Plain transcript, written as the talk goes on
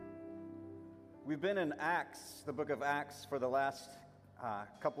We've been in Acts, the book of Acts, for the last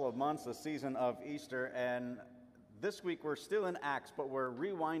couple of months, the season of Easter, and this week we're still in Acts, but we're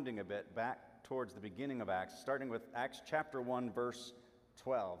rewinding a bit back towards the beginning of Acts, starting with Acts chapter 1, verse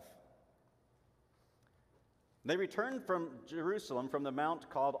 12. They returned from Jerusalem from the mount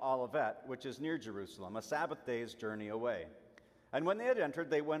called Olivet, which is near Jerusalem, a Sabbath day's journey away. And when they had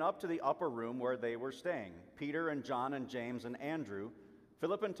entered, they went up to the upper room where they were staying, Peter and John and James and Andrew,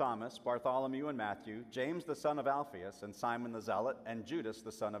 Philip and Thomas, Bartholomew and Matthew, James the son of Alphaeus, and Simon the Zealot, and Judas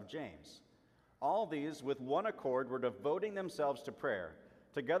the son of James. All these with one accord were devoting themselves to prayer,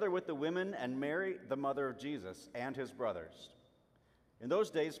 together with the women and Mary, the mother of Jesus, and his brothers. In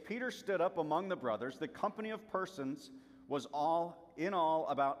those days, Peter stood up among the brothers. The company of persons was in all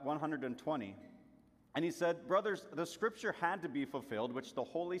about 120. And he said, "Brothers, the scripture had to be fulfilled, which the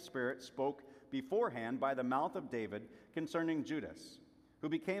Holy Spirit spoke beforehand by the mouth of David concerning Judas, who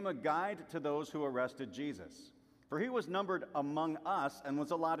became a guide to those who arrested Jesus. For he was numbered among us and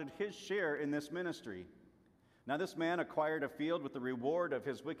was allotted his share in this ministry. Now this man acquired a field with the reward of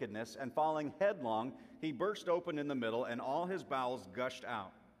his wickedness, and falling headlong, he burst open in the middle, and all his bowels gushed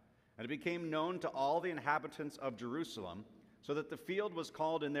out. And it became known to all the inhabitants of Jerusalem, so that the field was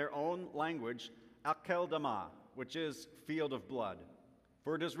called in their own language Akeldama, which is field of blood.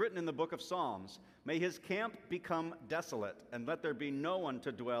 For it is written in the book of Psalms, 'May his camp become desolate, and let there be no one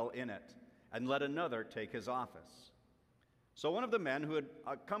to dwell in it, and let another take his office.' So one of the men who had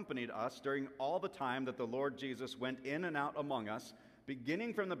accompanied us during all the time that the Lord Jesus went in and out among us,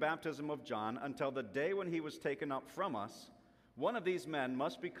 beginning from the baptism of John until the day when he was taken up from us, one of these men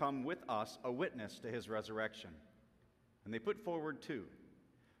must become with us a witness to his resurrection." And they put forward two: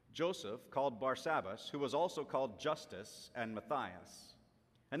 Joseph, called Barsabbas, who was also called Justus, and Matthias.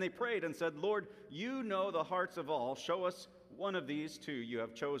 And they prayed and said, "Lord, you know the hearts of all. Show us one of these two you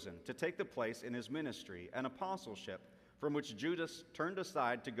have chosen to take the place in his ministry and apostleship, from which Judas turned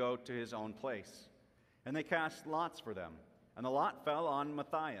aside to go to his own place." And they cast lots for them. And the lot fell on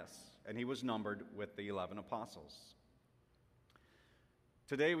Matthias, and he was numbered with the 11 apostles.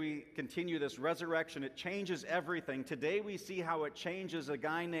 Today we continue this resurrection. It changes everything. Today we see how it changes a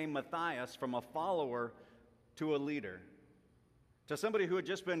guy named Matthias from a follower to a leader, to somebody who had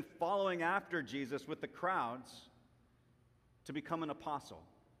just been following after Jesus with the crowds to become an apostle.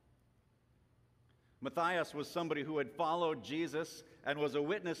 Matthias was somebody who had followed Jesus and was a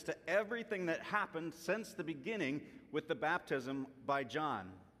witness to everything that happened since the beginning with the baptism by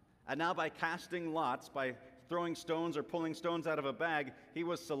John. And now by casting lots, by throwing stones or pulling stones out of a bag, he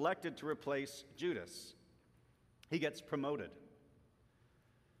was selected to replace Judas. He gets promoted.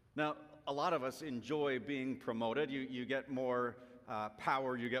 Now, a lot of us enjoy being promoted. You get more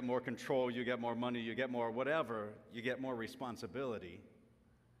power, you get more control, you get more money, you get more whatever, you get more responsibility.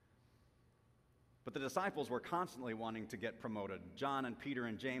 But the disciples were constantly wanting to get promoted. John and Peter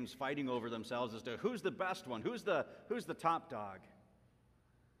and James fighting over themselves as to who's the best one, who's the top dog.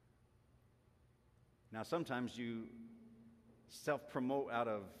 Now, sometimes you self-promote out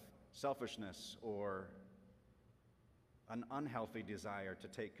of selfishness or an unhealthy desire to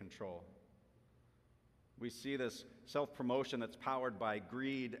take control. We see this self-promotion that's powered by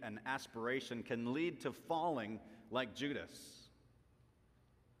greed and aspiration can lead to falling like Judas.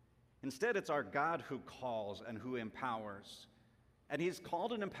 Instead, it's our God who calls and who empowers. And he's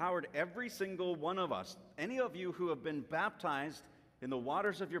called and empowered every single one of us. Any of you who have been baptized in the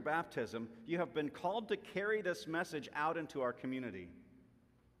waters of your baptism, you have been called to carry this message out into our community.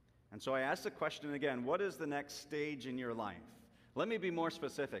 And so I ask the question again, what is the next stage in your life? Let me be more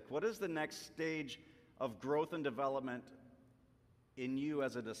specific. What is the next stage of growth and development in you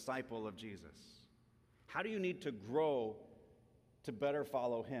as a disciple of Jesus? How do you need to grow to better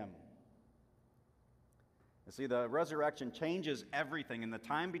follow him? You see, the resurrection changes everything in the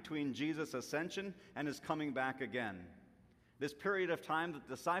time between Jesus' ascension and his coming back again. This period of time that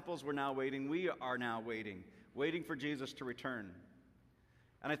the disciples were now waiting, we are now waiting for Jesus to return.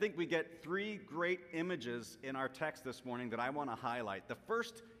 And I think we get three great images in our text this morning that I want to highlight. The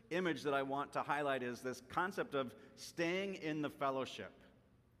first image that I want to highlight is this concept of staying in the fellowship.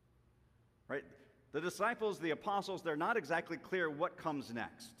 Right? The disciples, the apostles, they're not exactly clear what comes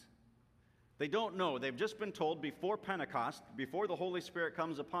next. They don't know. They've just been told before Pentecost, before the Holy Spirit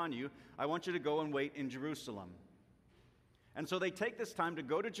comes upon you, I want you to go and wait in Jerusalem. And so they take this time to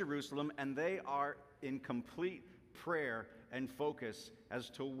go to Jerusalem, and they are in complete prayer and focus as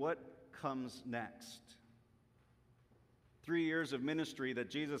to what comes next. 3 years of ministry that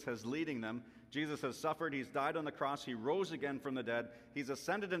Jesus has leading them. Jesus has suffered, he's died on the cross, he rose again from the dead, he's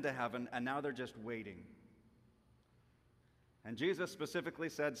ascended into heaven, and now they're just waiting. And Jesus specifically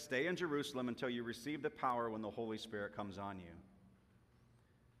said, stay in Jerusalem until you receive the power when the Holy Spirit comes on you.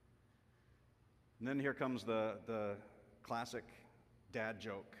 And then here comes the classic dad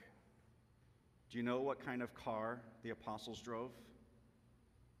joke. Do you know what kind of car the apostles drove?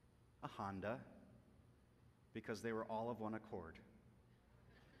 A Honda, because they were all of one accord.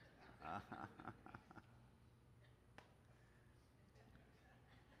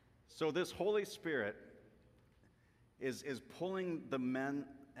 So this Holy Spirit is pulling the men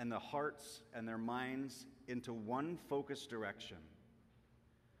and the hearts and their minds into one focused direction.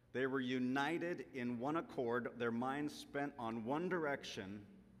 They were united in one accord, their minds spent on one direction,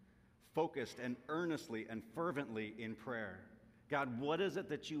 focused and earnestly and fervently in prayer. God, what is it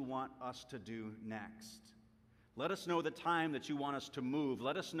that you want us to do next? Let us know the time that you want us to move.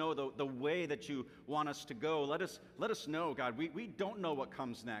 Let us know the way that you want us to go. Let us know, God. We don't know what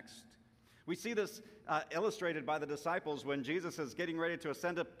comes next. We see this illustrated by the disciples when Jesus is getting ready to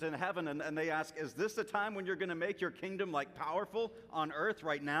ascend up to heaven, and they ask, is this the time when you're going to make your kingdom like powerful on earth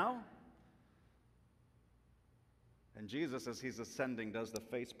right now? And Jesus, as he's ascending, does the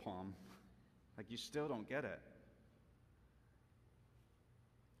face palm. Like, you still don't get it.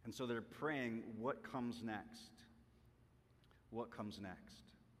 And so they're praying, what comes next? What comes next?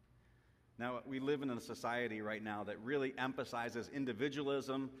 Now, we live in a society right now that really emphasizes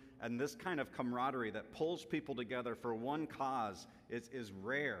individualism, and this kind of camaraderie that pulls people together for one cause is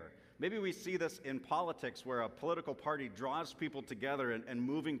rare. Maybe we see this in politics, where a political party draws people together and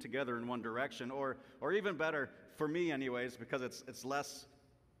moving together in one direction, or even better, for me anyways, because it's less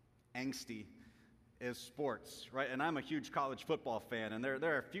angsty, is sports, right? And I'm a huge college football fan, and there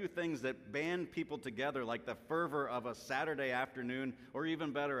are a few things that band people together, like the fervor of a Saturday afternoon, or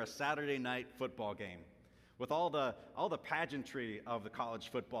even better, a Saturday night football game, with all the pageantry of the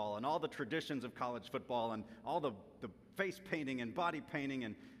college football, and all the traditions of college football, and all the face painting and body painting,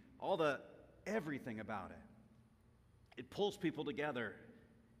 and all the everything about it. It pulls people together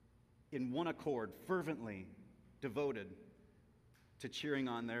in one accord, fervently devoted to cheering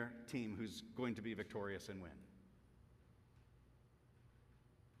on their team who's going to be victorious and win.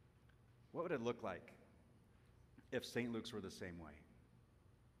 What would it look like if St. Luke's were the same way?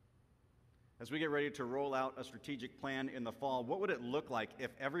 As we get ready to roll out a strategic plan in the fall, what would it look like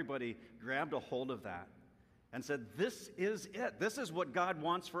if everybody grabbed a hold of that and said, this is it. This is what God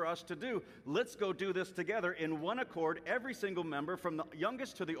wants for us to do. Let's go do this together in one accord. Every single member, from the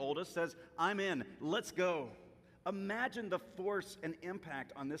youngest to the oldest, says, I'm in. Let's go. Imagine the force and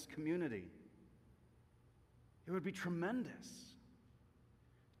impact on this community. It would be tremendous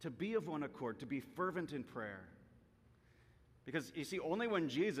to be of one accord, to be fervent in prayer. Because you see, only when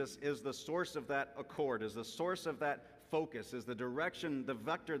Jesus is the source of that accord, is the source of that focus, is the direction, the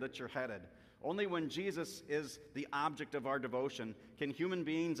vector that you're headed, only when Jesus is the object of our devotion can human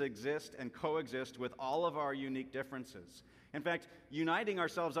beings exist and coexist with all of our unique differences. In fact, uniting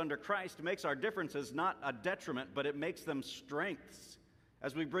ourselves under Christ makes our differences not a detriment, but it makes them strengths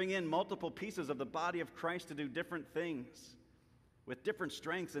as we bring in multiple pieces of the body of Christ to do different things with different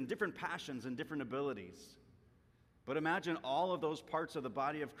strengths and different passions and different abilities. But imagine all of those parts of the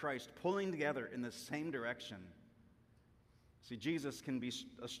body of Christ pulling together in the same direction. See, Jesus can be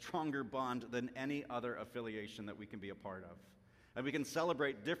a stronger bond than any other affiliation that we can be a part of. And we can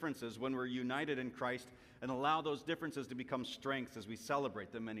celebrate differences when we're united in Christ and allow those differences to become strengths as we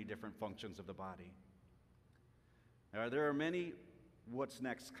celebrate the many different functions of the body. Now, there are many what's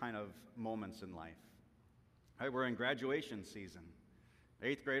next kind of moments in life. Right, we're in graduation season.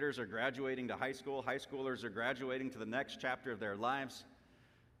 8th graders are graduating to high school. High schoolers are graduating to the next chapter of their lives.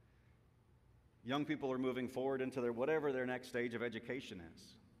 Young people are moving forward into whatever their next stage of education is.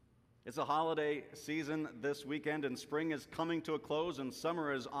 It's a holiday season this weekend, and spring is coming to a close, and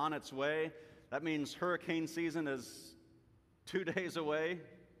summer is on its way. That means hurricane season is 2 days away.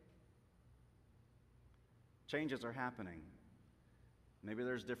 Changes are happening. Maybe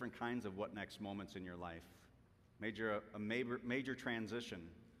there's different kinds of what next moments in your life. A major transition,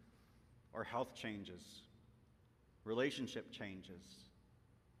 or health changes, relationship changes,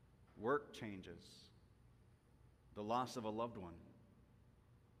 work changes, the loss of a loved one.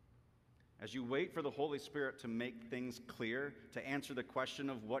 As you wait for the Holy Spirit to make things clear, to answer the question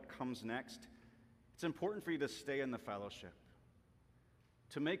of what comes next, it's important for you to stay in the fellowship,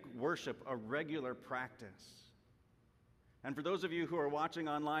 to make worship a regular practice. And for those of you who are watching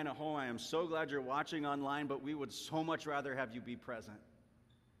online at home, I am so glad you're watching online, but we would so much rather have you be present.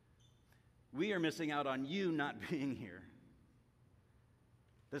 We are missing out on you not being here.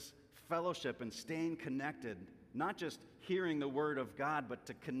 This fellowship and staying connected not just hearing the Word of God, but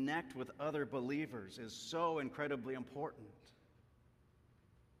to connect with other believers is so incredibly important.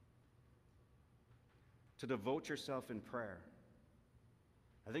 To devote yourself in prayer.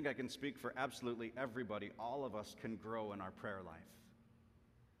 I think I can speak for absolutely everybody. All of us can grow in our prayer life.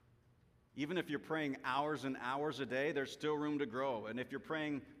 Even if you're praying hours and hours a day, there's still room to grow. And if you're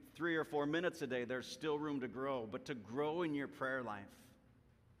praying 3 or 4 minutes a day, there's still room to grow. But to grow in your prayer life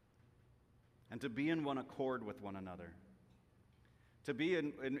and to be in one accord with one another. To be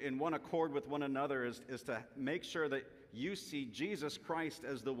in one accord with one another is to make sure that you see Jesus Christ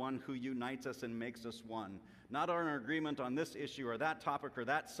as the one who unites us and makes us one. Not our agreement on this issue or that topic or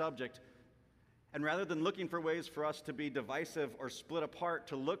that subject. And rather than looking for ways for us to be divisive or split apart,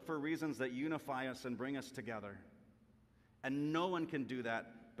 to look for reasons that unify us and bring us together. And no one can do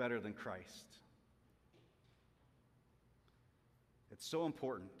that better than Christ. It's so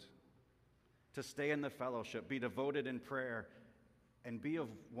important to stay in the fellowship, be devoted in prayer, and be of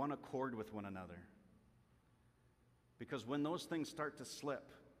one accord with one another. Because when those things start to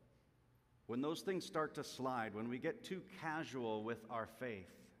slip, when those things start to slide, when we get too casual with our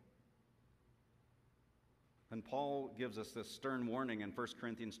faith, then Paul gives us this stern warning in 1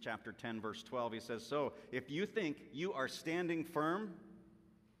 Corinthians chapter 10, verse 12. He says, "So if you think you are standing firm,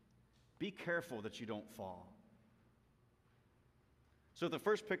 be careful that you don't fall." So the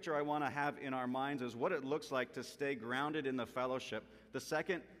first picture I want to have in our minds is what it looks like to stay grounded in the fellowship. The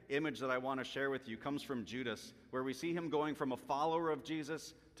second image that I want to share with you comes from Judas, where we see him going from a follower of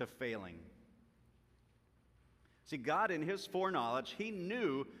Jesus to failing. See, God, in his foreknowledge, he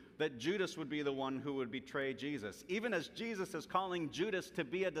knew that Judas would be the one who would betray Jesus. Even as Jesus is calling Judas to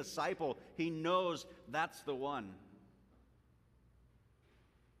be a disciple, he knows that's the one.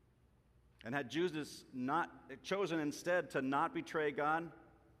 And had Judas not chosen instead to not betray God,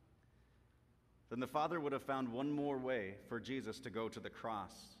 then the Father would have found one more way for Jesus to go to the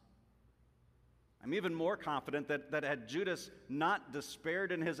cross. I'm even more confident that had Judas not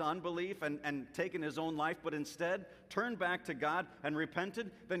despaired in his unbelief and taken his own life, but instead turned back to God and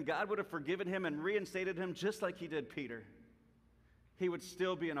repented, then God would have forgiven him and reinstated him just like he did Peter. He would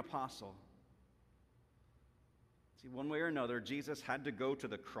still be an apostle. See, one way or another, Jesus had to go to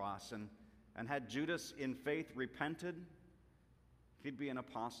the cross, and had Judas in faith repented, he'd be an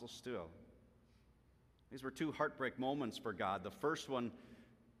apostle still. These were two heartbreak moments for God. The first one,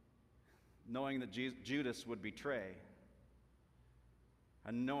 knowing that Judas would betray,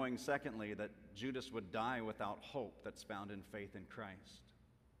 and knowing, secondly, that Judas would die without hope that's found in faith in Christ.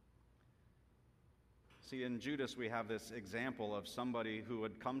 See, in Judas we have this example of somebody who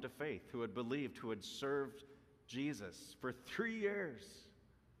had come to faith, who had believed, who had served Jesus for 3 years,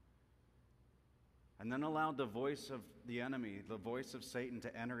 and then allowed the voice of the enemy, the voice of Satan,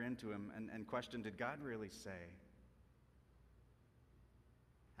 to enter into him and question, did God really say?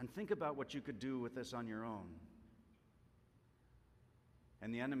 And think about what you could do with this on your own.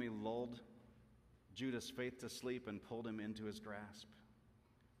 And the enemy lulled Judas' faith to sleep and pulled him into his grasp.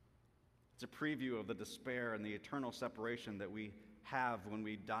 It's a preview of the despair and the eternal separation that we have when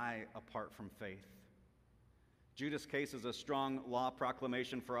we die apart from faith. Judas' case is a strong law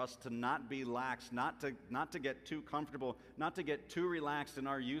proclamation for us to not be lax, not to get too comfortable, not to get too relaxed in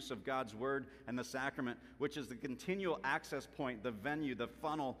our use of God's word and the sacrament, which is the continual access point, the venue, the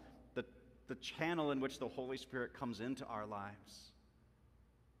funnel, the channel in which the Holy Spirit comes into our lives.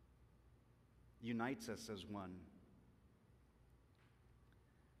 Unites us as one.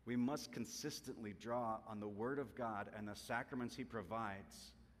 We must consistently draw on the Word of God and the sacraments He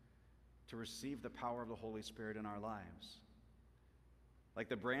provides to receive the power of the Holy Spirit in our lives. Like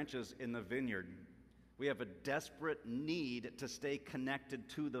the branches in the vineyard, we have a desperate need to stay connected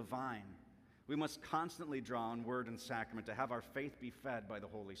to the vine. We must constantly draw on Word and sacrament to have our faith be fed by the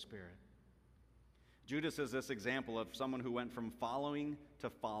Holy Spirit. Judas is this example of someone who went from following to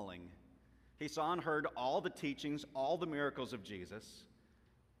falling. He saw and heard all the teachings, all the miracles of Jesus,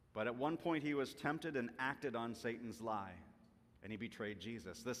 but at one point he was tempted and acted on Satan's lie, and he betrayed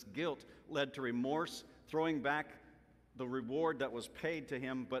Jesus. This guilt led to remorse, throwing back the reward that was paid to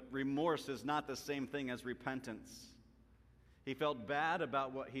him, but remorse is not the same thing as repentance. He felt bad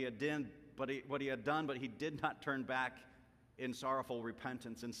about what he had done, but he did not turn back in sorrowful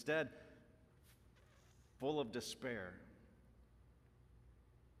repentance. Instead, full of despair,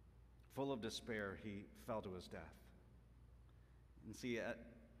 he fell to his death. And see,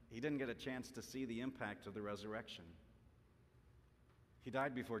 he didn't get a chance to see the impact of the resurrection. He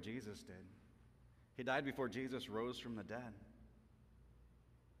died before Jesus did. He died before Jesus rose from the dead.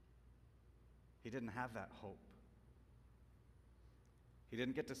 He didn't have that hope. He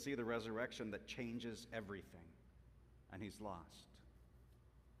didn't get to see the resurrection that changes everything. and he's lost.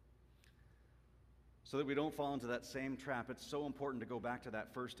 So that we don't fall into that same trap, it's so important to go back to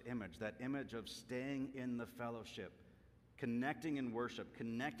that first image, that image of staying in the fellowship, connecting in worship,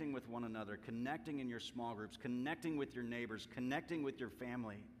 connecting with one another, connecting in your small groups, connecting with your neighbors, connecting with your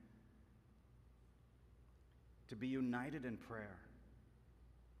family, to be united in prayer,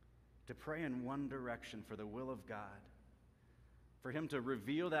 to pray in one direction for the will of God, for him to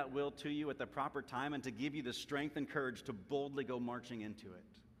reveal that will to you at the proper time and to give you the strength and courage to boldly go marching into it.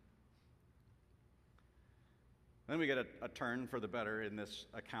 Then we get a turn for the better in this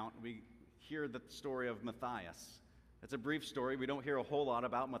account. We hear the story of Matthias. It's a brief story. We don't hear a whole lot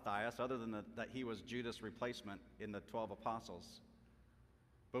about Matthias other than that he was Judas' replacement in the 12 apostles.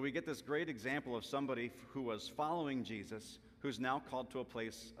 But we get this great example of somebody who was following Jesus, who's now called to a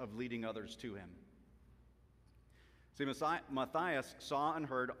place of leading others to him. See, Matthias saw and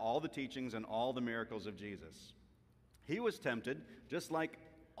heard all the teachings and all the miracles of Jesus. He was tempted, just like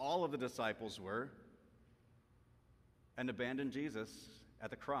all of the disciples were, and abandoned Jesus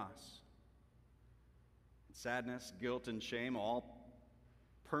at the cross. Sadness, guilt, and shame all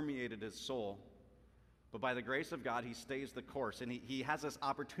permeated his soul. But by the grace of God, he stays the course, and he has this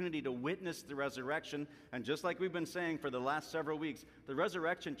opportunity to witness the resurrection. And just like we've been saying for the last several weeks, the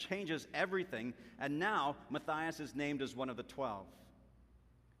resurrection changes everything, and now Matthias is named as one of the 12.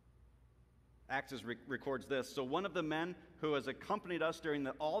 Acts records this. So one of the men who has accompanied us during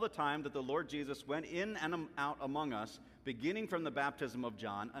all the time that the Lord Jesus went in and out among us, beginning from the baptism of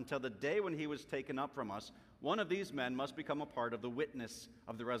John until the day when he was taken up from us, one of these men must become a part of the witness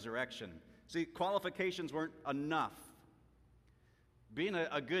of the resurrection. See, qualifications weren't enough. Being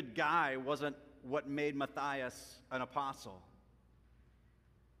a good guy wasn't what made Matthias an apostle.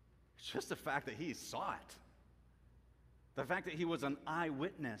 It's just the fact that he saw it. The fact that he was an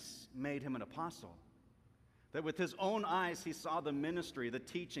eyewitness made him an apostle. That with his own eyes he saw the ministry, the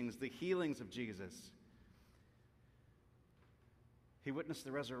teachings, the healings of Jesus. He witnessed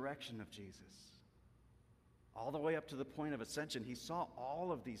the resurrection of Jesus. All the way up to the point of ascension, he saw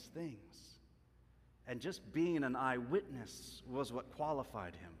all of these things. And just being an eyewitness was what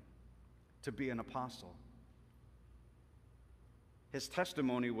qualified him to be an apostle. His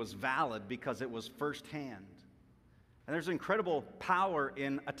testimony was valid because it was firsthand. And there's incredible power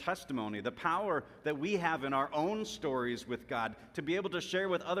in a testimony, the power that we have in our own stories with God, to be able to share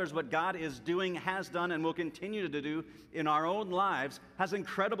with others what God is doing, has done, and will continue to do in our own lives, has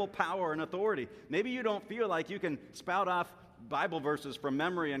incredible power and authority. Maybe you don't feel like you can spout off Bible verses from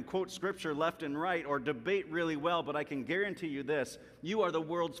memory and quote scripture left and right or debate really well, but I can guarantee you this: you are the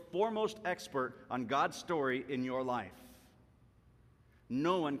world's foremost expert on God's story in your life.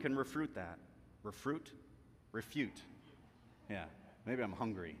 No one can refute that. Refute. Yeah, maybe I'm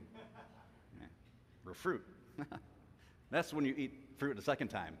hungry. Yeah. Refruit. That's when you eat fruit the second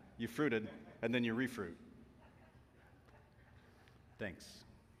time. You fruited, and then you refruit. Thanks.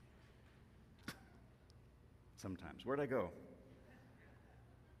 Sometimes. Where'd I go?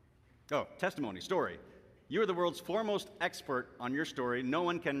 Oh, testimony, story. You are the world's foremost expert on your story. No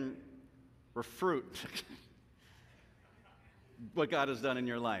one can refruit what God has done in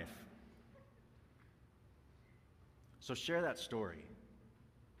your life. So share that story.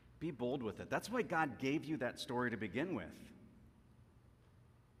 Be bold with it. That's why God gave you that story to begin with.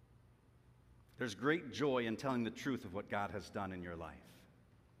 There's great joy in telling the truth of what God has done in your life.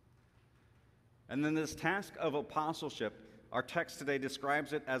 And then this task of apostleship, our text today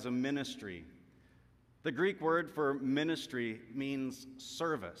describes it as a ministry. The Greek word for ministry means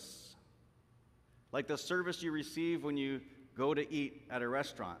service. Like the service you receive when you go to eat at a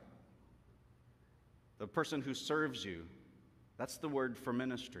restaurant. The person who serves you, that's the word for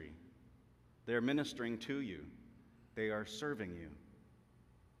ministry. They're ministering to you. They are serving you.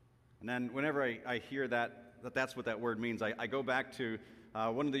 And then whenever I hear that's what that word means, I go back to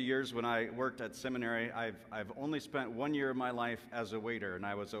one of the years when I worked at seminary. I've only spent 1 year of my life as a waiter, and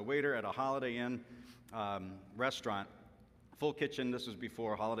I was a waiter at a Holiday Inn restaurant, full kitchen. This was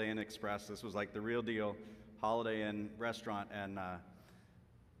before Holiday Inn Express. This was like the real deal Holiday Inn restaurant, and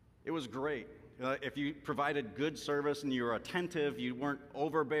it was great. If you provided good service and you were attentive, you weren't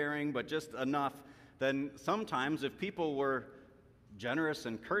overbearing, but just enough, then sometimes if people were generous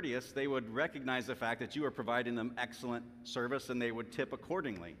and courteous, they would recognize the fact that you were providing them excellent service and they would tip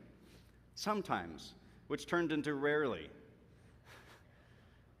accordingly. Sometimes, which turned into rarely.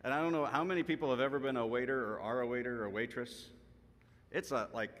 And I don't know how many people have ever been a waiter or are a waiter or waitress. It's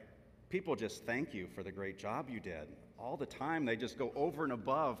like people just thank you for the great job you did. All the time, they just go over and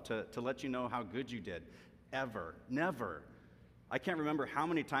above to let you know how good you did. Ever. Never I can't remember how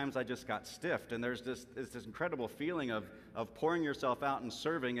many times I just got stiffed, and there's this incredible feeling of pouring yourself out and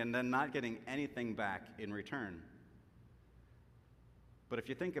serving and then not getting anything back in return. But if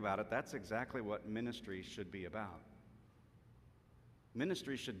you think about it, that's exactly what ministry should be about.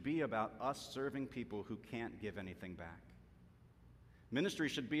 Ministry should be about us serving people who can't give anything back. Ministry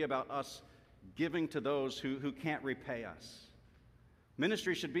should be about us giving to those who can't repay us.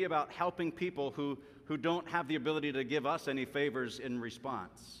 Ministry should be about helping people who don't have the ability to give us any favors in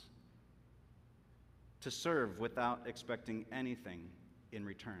response. To serve without expecting anything in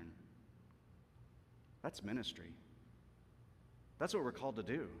return. That's ministry. That's what we're called to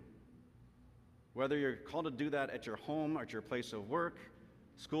do. Whether you're called to do that at your home or at your place of work,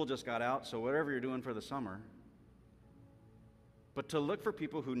 school just got out, so whatever you're doing for the summer. But to look for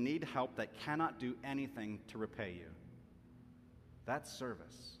people who need help that cannot do anything to repay you. That's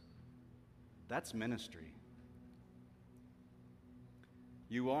service. That's ministry.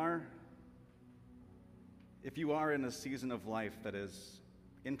 If you are in a season of life that is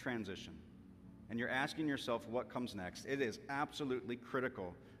in transition, and you're asking yourself what comes next, it is absolutely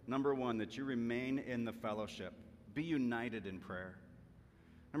critical, number one, that you remain in the fellowship. Be united in prayer.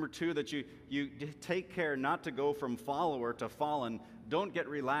 Number two, that you take care not to go from follower to fallen. Don't get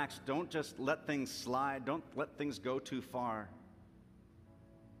relaxed. Don't just let things slide. Don't let things go too far.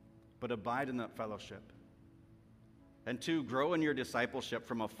 But abide in that fellowship. And two, grow in your discipleship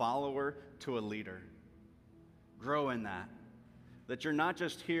from a follower to a leader. Grow in that. That you're not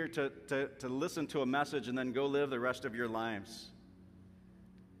just here to listen to a message and then go live the rest of your lives.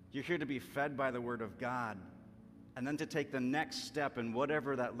 You're here to be fed by the Word of God, and then to take the next step in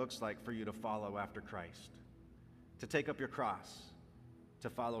whatever that looks like for you to follow after Christ. To take up your cross, to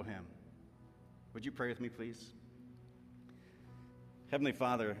follow Him. Would you pray with me, please? Heavenly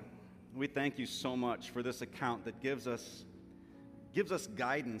Father, we thank you so much for this account that gives us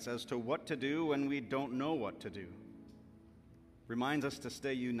guidance as to what to do when we don't know what to do. Reminds us to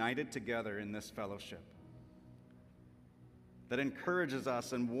stay united together in this fellowship. That encourages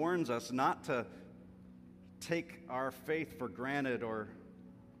us and warns us not to take our faith for granted or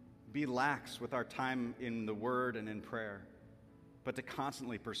be lax with our time in the Word and in prayer, but to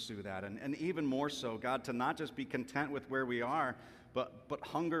constantly pursue that. And even more so, God, to not just be content with where we are, but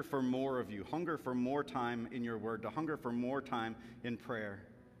hunger for more of you, hunger for more time in your Word, to hunger for more time in prayer,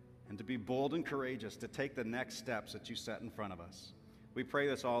 and to be bold and courageous to take the next steps that you set in front of us. We pray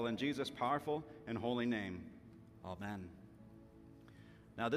this all in Jesus' powerful and holy name. Amen.